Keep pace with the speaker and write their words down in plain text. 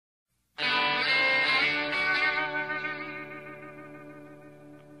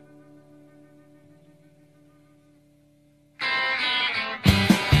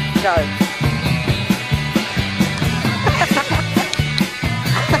Go.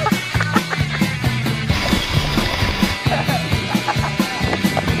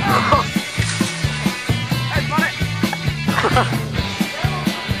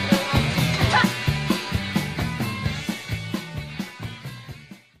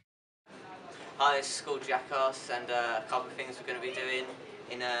 Hi, this is called Jackass, and a couple of things we're going to be doing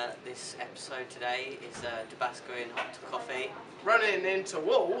in this episode today is Tabasco and hot coffee. Running into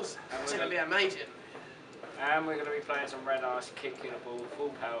walls, it's going to be amazing. And we're going to be playing some red ice, kicking a ball full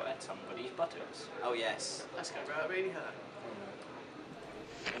power at somebody's buttocks. Oh yes. That's going to really hurt.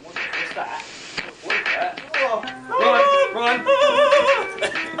 What's that? What is that? Run!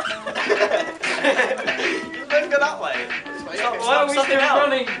 You don't go that way. Why are we still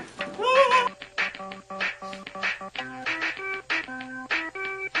running?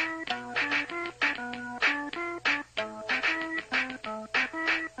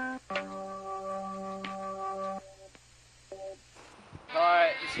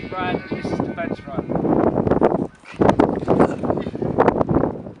 Alright, this is Brad and this is the bench run.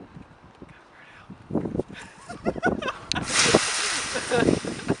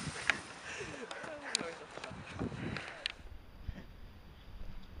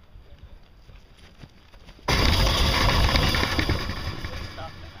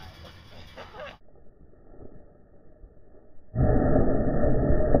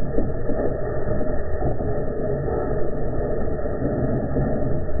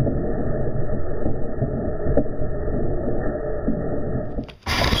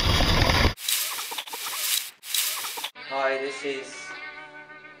 Hi, this is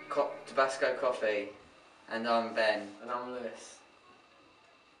Tabasco Coffee, and I'm Ben. And I'm Lewis.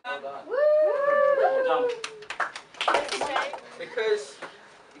 Well done. Well done. Because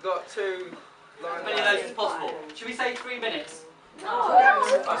you got two lines. As many of those as possible. Should we say 3 minutes?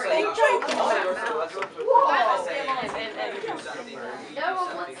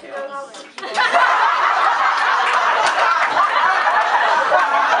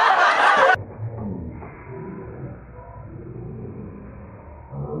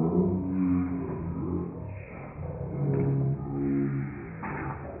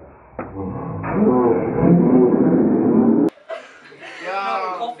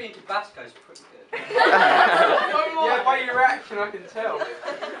 Coffee and Tabasco is pretty good. Yeah, by your reaction I can tell.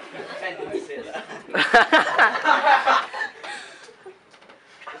 Ben didn't sit there.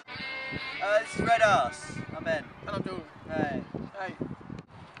 This is Red Ass. I'm Ben. And I'm doing. Hey. Hey.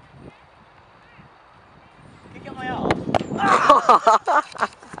 Kick on my arse.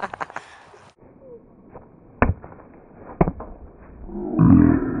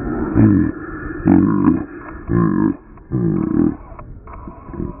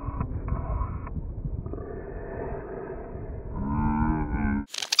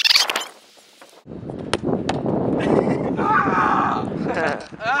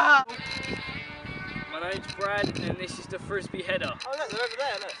 My name's Brad and this is the Frisbee header. Oh look, they're over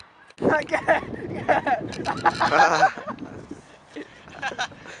there, look.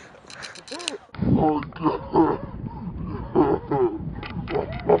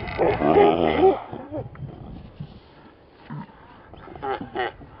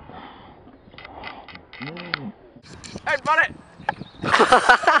 Hey, buddy!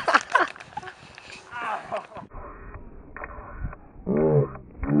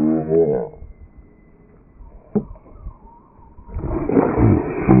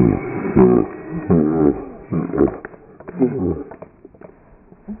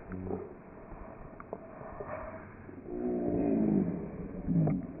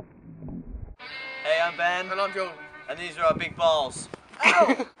 Hey, I'm Ben. And I'm John. And these are our big balls.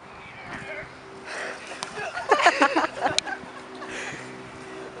 Ow!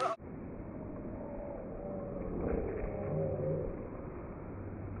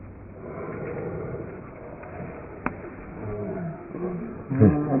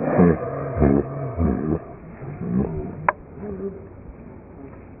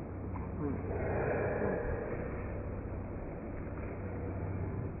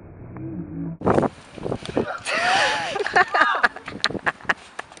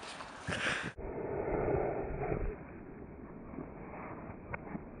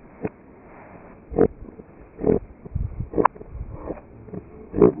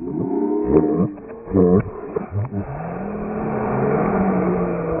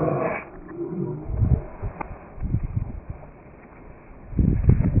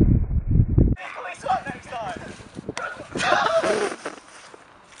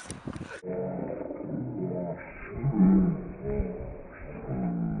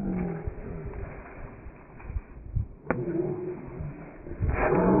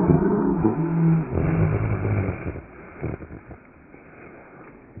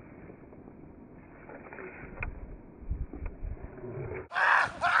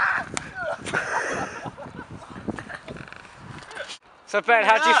 So Ben,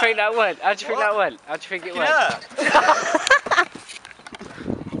 how do you think that went? How do you think that went? How do you think it went?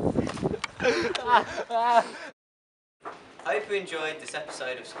 I hope you enjoyed this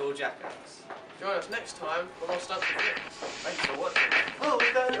episode of School Jackass. Join us next time for more stunts and tricks. Thanks for watching. Oh, we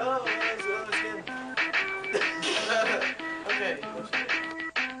got it. Oh, Okay.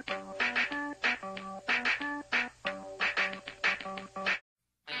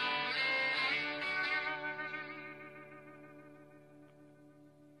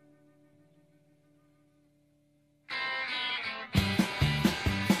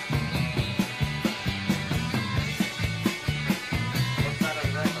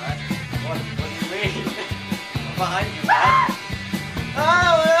 Behind you, man.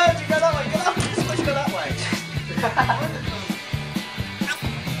 Oh, where'd you go that way? Go that way. Supposed to go that way.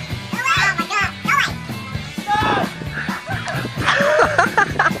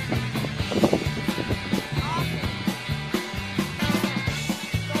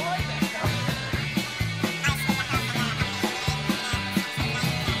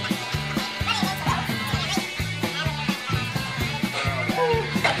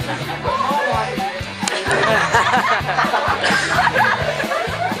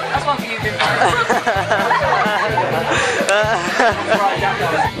 That's one for you,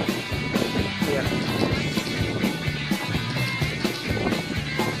 Big.